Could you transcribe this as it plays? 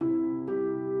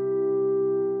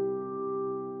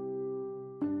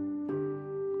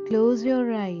Close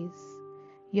your eyes.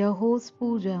 Your host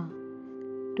Pooja.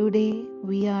 Today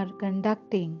we are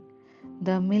conducting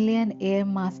the Millionaire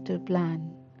Master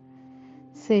Plan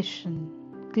session.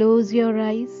 Close your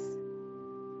eyes.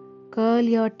 Curl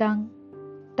your tongue.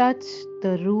 Touch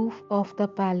the roof of the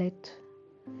palate.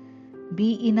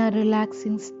 Be in a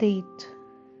relaxing state.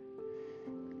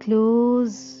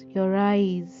 Close your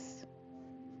eyes.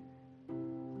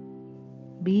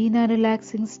 Be in a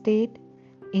relaxing state.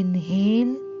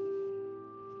 Inhale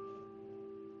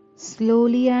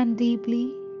slowly and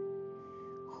deeply.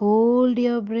 Hold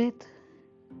your breath.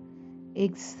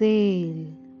 Exhale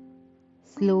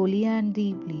slowly and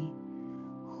deeply.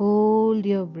 Hold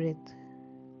your breath.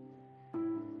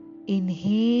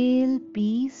 Inhale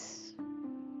peace.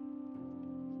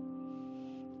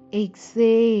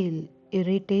 Exhale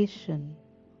irritation.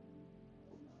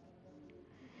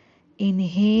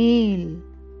 Inhale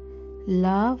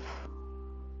love.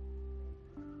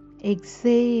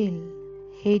 Exhale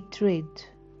hatred.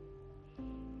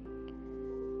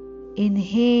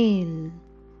 Inhale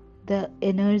the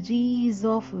energies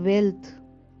of wealth.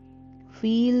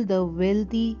 Feel the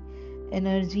wealthy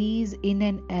energies in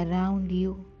and around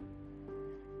you.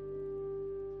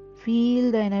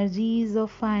 Feel the energies of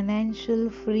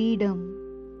financial freedom.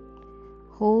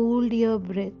 Hold your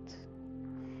breath.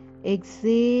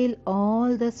 Exhale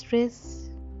all the stress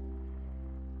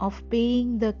of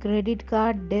paying the credit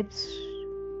card debts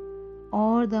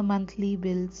or the monthly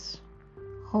bills.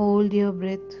 Hold your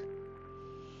breath.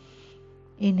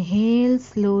 Inhale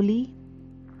slowly.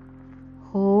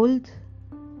 Hold.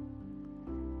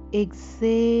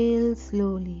 Exhale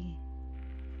slowly.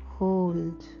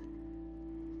 Hold.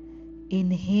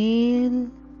 Inhale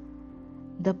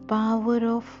the power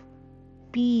of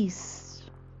peace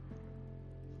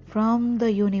from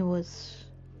the universe.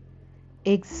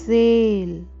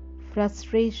 Exhale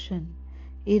frustration,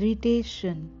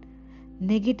 irritation,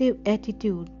 negative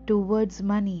attitude towards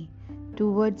money,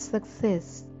 towards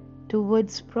success,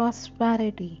 towards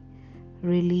prosperity.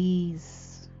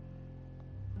 Release.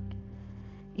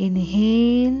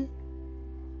 Inhale.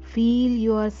 Feel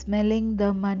you are smelling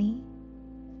the money.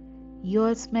 You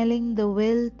are smelling the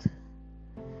wealth.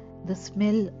 The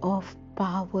smell of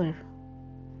power.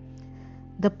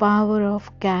 The power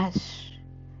of cash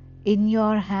in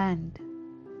your hand.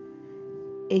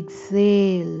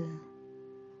 Exhale.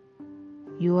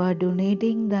 You are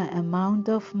donating the amount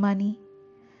of money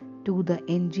to the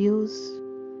NGOs,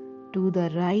 to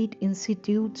the right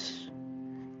institutes,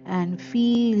 and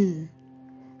feel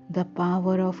the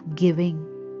power of giving.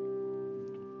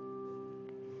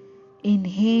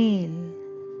 Inhale.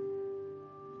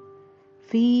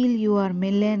 Feel you are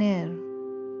millionaire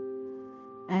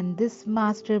and this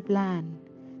master plan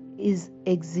is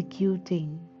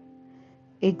executing.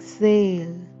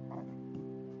 Exhale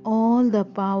all the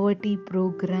poverty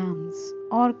programs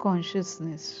or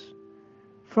consciousness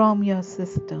from your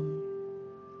system.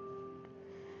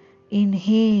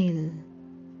 Inhale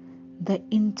the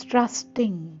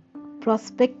interesting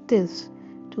prospectus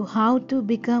to how to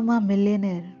become a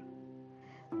millionaire.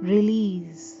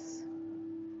 Release.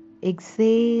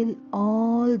 Exhale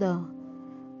all the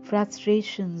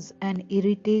frustrations and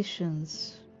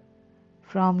irritations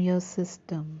from your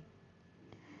system.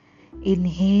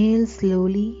 Inhale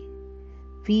slowly.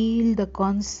 Feel the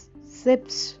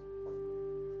concepts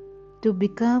to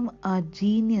become a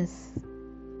genius,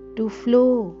 to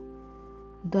flow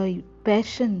the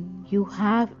passion you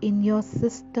have in your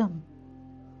system,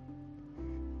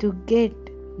 to get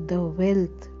the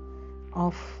wealth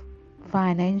of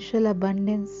financial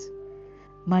abundance,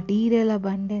 material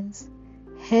abundance,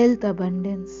 health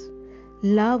abundance,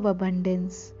 love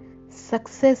abundance,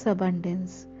 success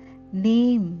abundance,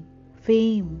 name,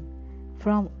 fame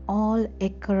from all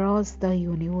across the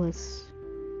universe.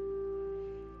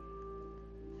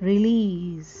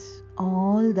 Release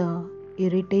all the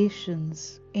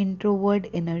irritations, introvert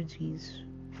energies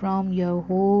from your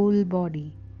whole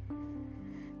body.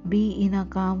 Be in a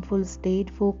calmful state.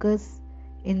 Focus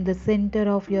in the center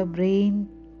of your brain,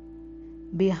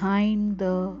 behind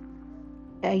the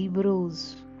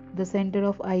eyebrows, the center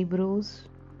of eyebrows.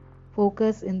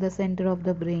 Focus in the center of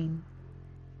the brain.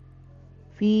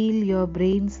 Feel your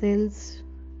brain cells,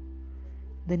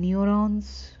 the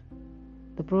neurons,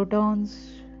 the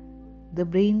protons, the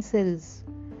brain cells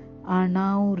are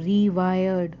now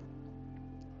rewired.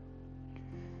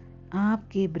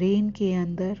 आपके brain के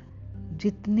अंदर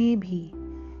जितने भी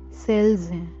sales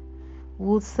हैं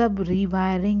वो सब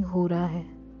rewiring हो रहा है.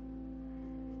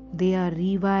 They are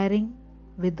rewiring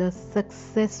with the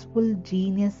successful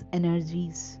genius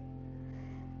energies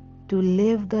to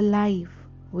live the life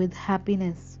with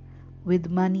happiness, with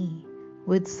money,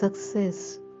 with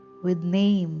success, with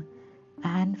name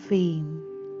and fame.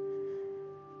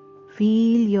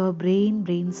 Feel your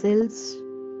brain cells.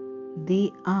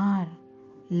 They are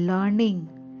learning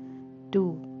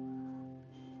to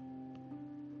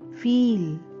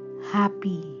feel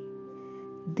happy.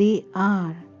 They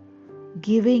are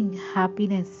giving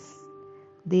happiness.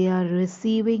 They are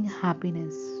receiving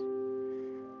happiness.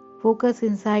 Focus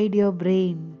inside your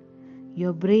brain.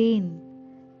 Your brain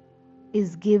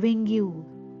is giving you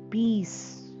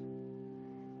peace.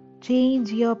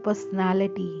 Change your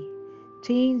personality.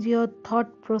 Change your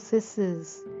thought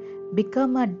processes.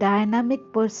 Become a dynamic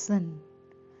person.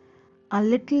 A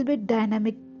little bit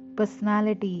dynamic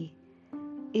personality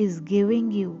is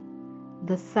giving you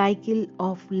the cycle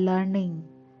of learning,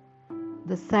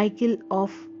 the cycle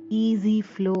of easy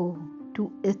flow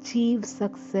to achieve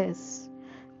success,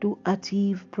 to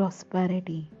achieve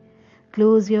prosperity.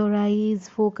 Close your eyes,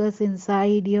 focus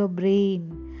inside your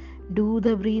brain. Do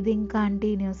the breathing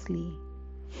continuously.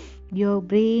 Your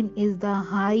brain is the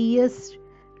highest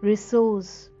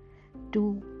resource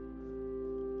to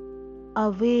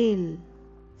avail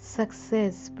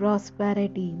success,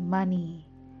 prosperity, money,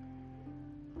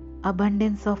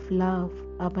 abundance of love,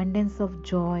 abundance of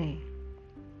joy.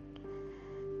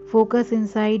 Focus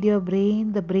inside your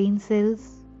brain, the brain cells,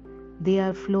 they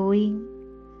are flowing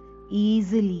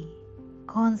easily,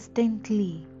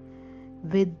 constantly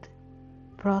with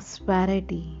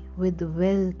prosperity, with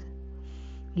wealth.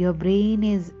 Your brain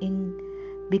is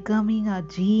becoming a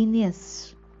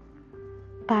genius,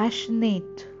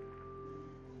 passionate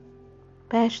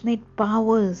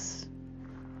powers,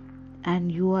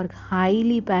 and you are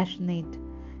highly passionate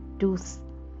to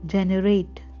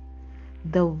generate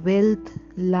the wealth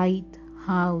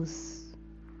lighthouse.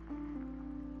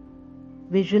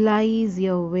 Visualize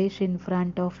your wish in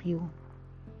front of you.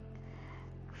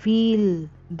 Feel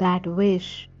that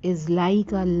wish is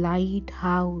like a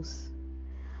lighthouse.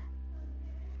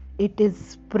 It is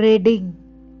spreading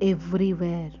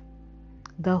everywhere.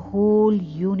 The whole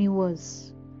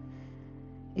universe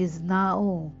is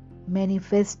now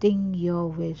manifesting your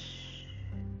wish.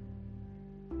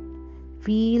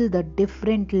 Feel the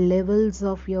different levels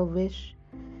of your wish.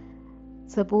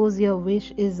 Suppose your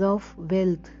wish is of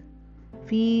wealth.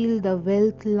 Feel the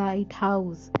wealth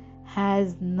lighthouse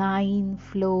has 9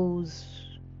 floors.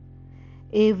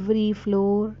 Every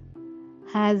floor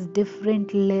has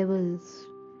different levels.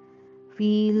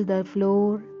 Feel the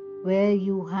floor where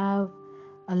you have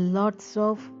lots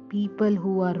of people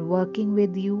who are working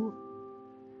with you.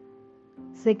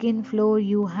 Second floor,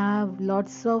 you have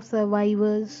lots of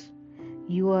survivors.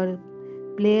 You are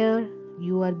player.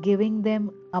 You are giving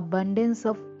them abundance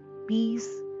of peace,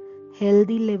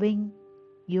 healthy living.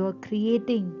 You are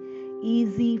creating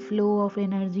easy flow of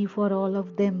energy for all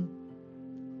of them.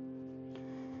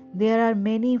 There are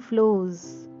many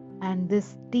flows, and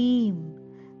this team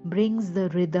brings the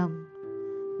rhythm.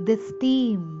 This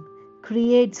team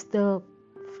creates the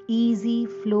easy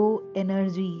flow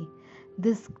energy.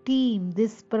 This team,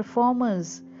 these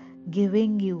performers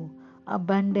giving you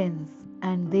abundance,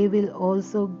 and they will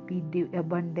also be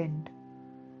abundant.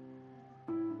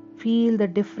 Feel the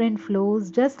different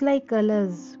flows, just like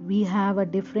colors. We have a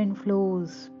different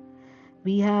flows.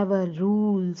 We have a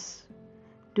rules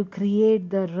to create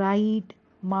the right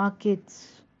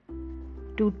markets,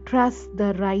 to trust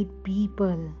the right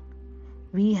people.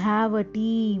 We have a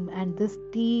team, and this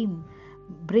team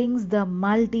brings the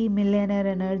multi-millionaire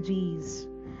energies.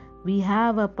 We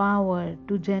have a power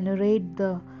to generate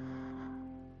the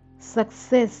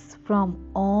success from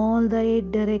all the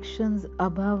 8 directions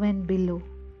above and below.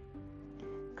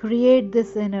 Create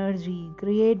this energy,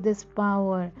 create this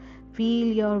power. Feel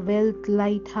your wealth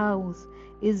lighthouse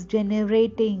is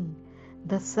generating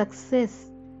the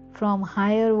success from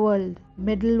higher world,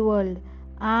 middle world,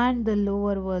 and the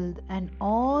lower world, and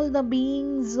all the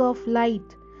beings of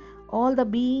light, all the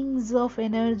beings of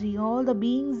energy, all the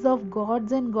beings of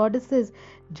gods and goddesses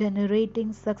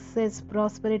generating success,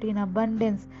 prosperity, and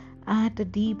abundance at a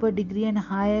deeper degree and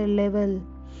higher level.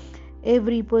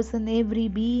 Every person, every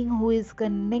being who is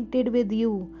connected with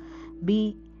you,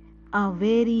 be a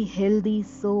very healthy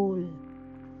soul.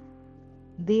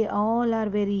 They all are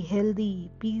very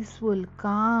healthy, peaceful,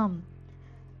 calm.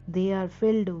 They are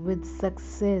filled with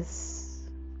success.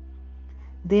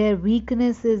 Their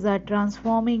weaknesses are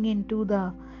transforming into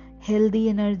the healthy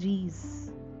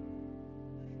energies.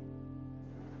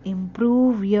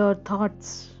 Improve your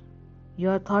thoughts,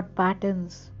 your thought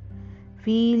patterns.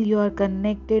 Feel you are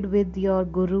connected with your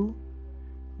Guru,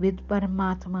 with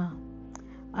Paramatma.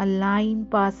 A line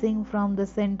passing from the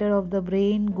center of the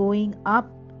brain going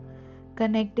up,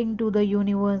 connecting to the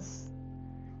universe.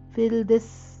 Feel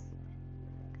this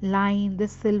line,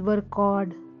 this silver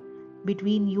cord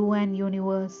between you and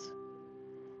universe.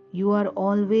 You are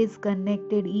always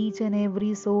connected. Each and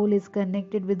every soul is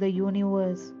connected with the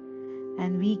universe,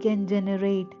 and we can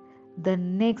generate the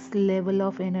next level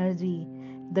of energy,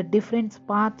 the different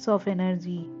parts of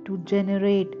energy to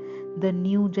generate the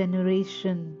new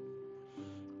generation,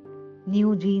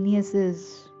 new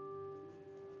geniuses.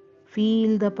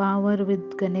 Feel the power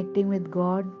with connecting with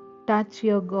God. Touch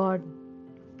your God.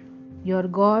 Your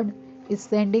God is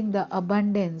sending the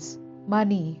abundance,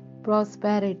 money,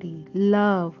 prosperity,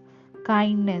 love,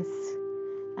 kindness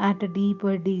at a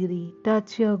deeper degree.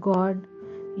 Touch your God.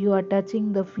 You are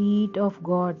touching the feet of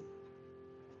God.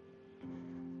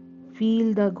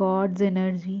 Feel the God's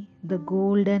energy. The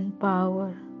golden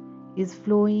power is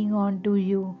flowing onto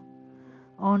you,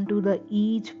 onto the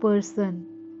each person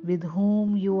with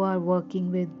whom you are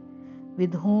working with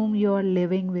whom you are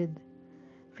living with.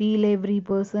 Feel every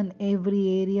person,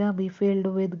 every area be filled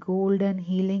with golden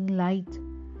healing light.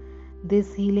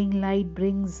 This healing light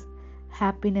brings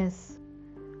happiness.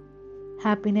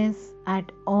 Happiness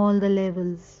at all the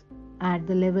levels. At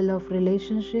the level of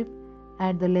relationship,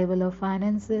 at the level of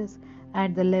finances,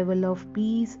 at the level of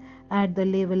peace, at the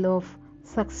level of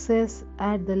success,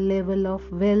 at the level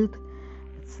of wealth.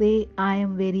 Say, I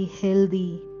am very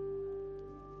healthy.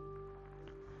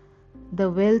 The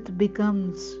wealth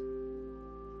becomes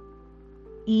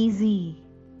easy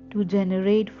to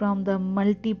generate from the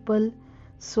multiple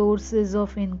sources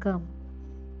of income.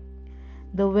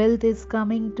 The wealth is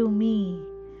coming to me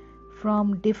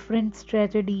from different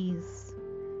strategies.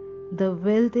 The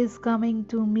wealth is coming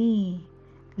to me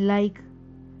like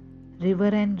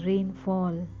river and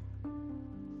rainfall.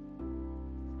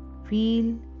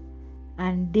 Feel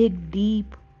and dig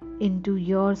deep into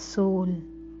your soul.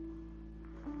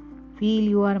 Feel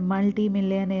you are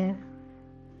multi-millionaire.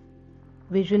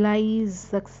 Visualize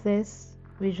success,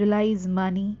 visualize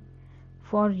money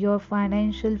for your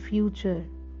financial future,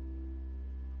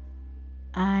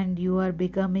 and you are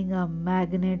becoming a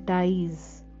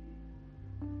magnetizer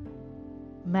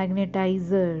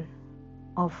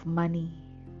of money.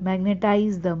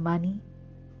 Magnetize the money.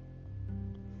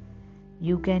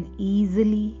 You can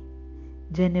easily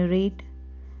generate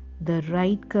the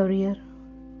right career,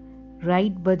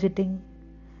 right budgeting,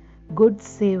 good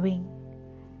saving,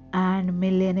 and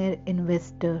millionaire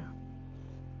investor.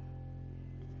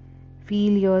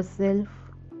 Feel yourself.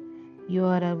 You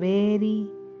are a very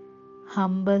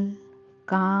humble,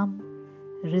 calm,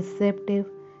 receptive,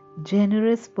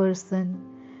 generous person,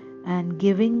 and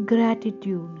giving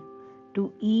gratitude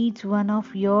to each one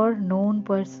of your known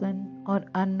person or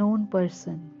unknown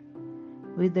person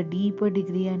with a deeper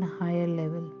degree and higher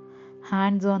level.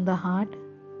 Hands on the heart.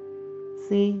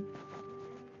 Say,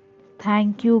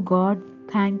 thank you God,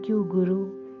 thank you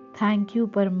Guru, thank you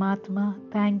Paramatma,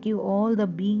 thank you all the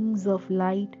beings of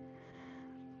light.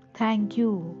 Thank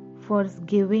you for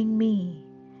giving me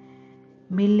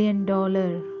 $1 million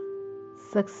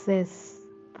success,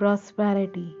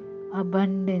 prosperity,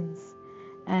 abundance,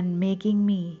 and making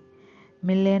me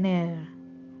millionaire,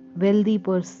 wealthy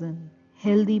person,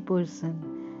 healthy person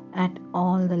at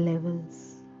all the levels.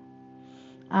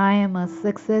 I am a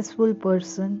successful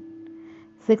person,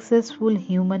 successful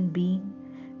human being,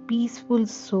 peaceful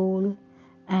soul,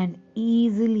 and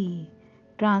easily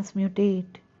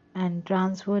transmutate and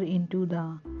transfer into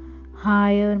the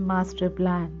higher master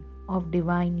plan of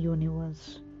divine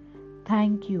universe.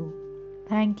 Thank you.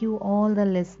 Thank you all the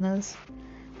listeners.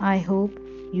 I hope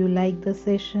you like the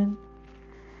session.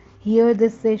 Hear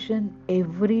this session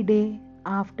every day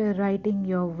after writing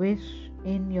your wish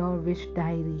in your wish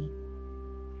diary.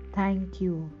 Thank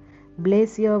you.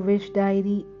 Bless your wish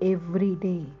diary every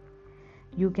day.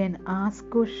 You can ask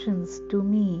questions to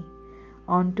me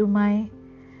onto my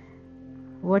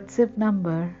WhatsApp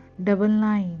number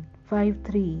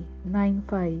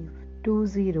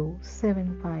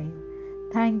 9953952075.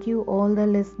 Thank you all the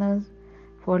listeners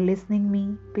for listening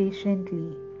me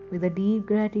patiently with a deep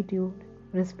gratitude,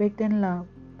 respect and love.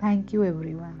 Thank you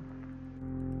everyone.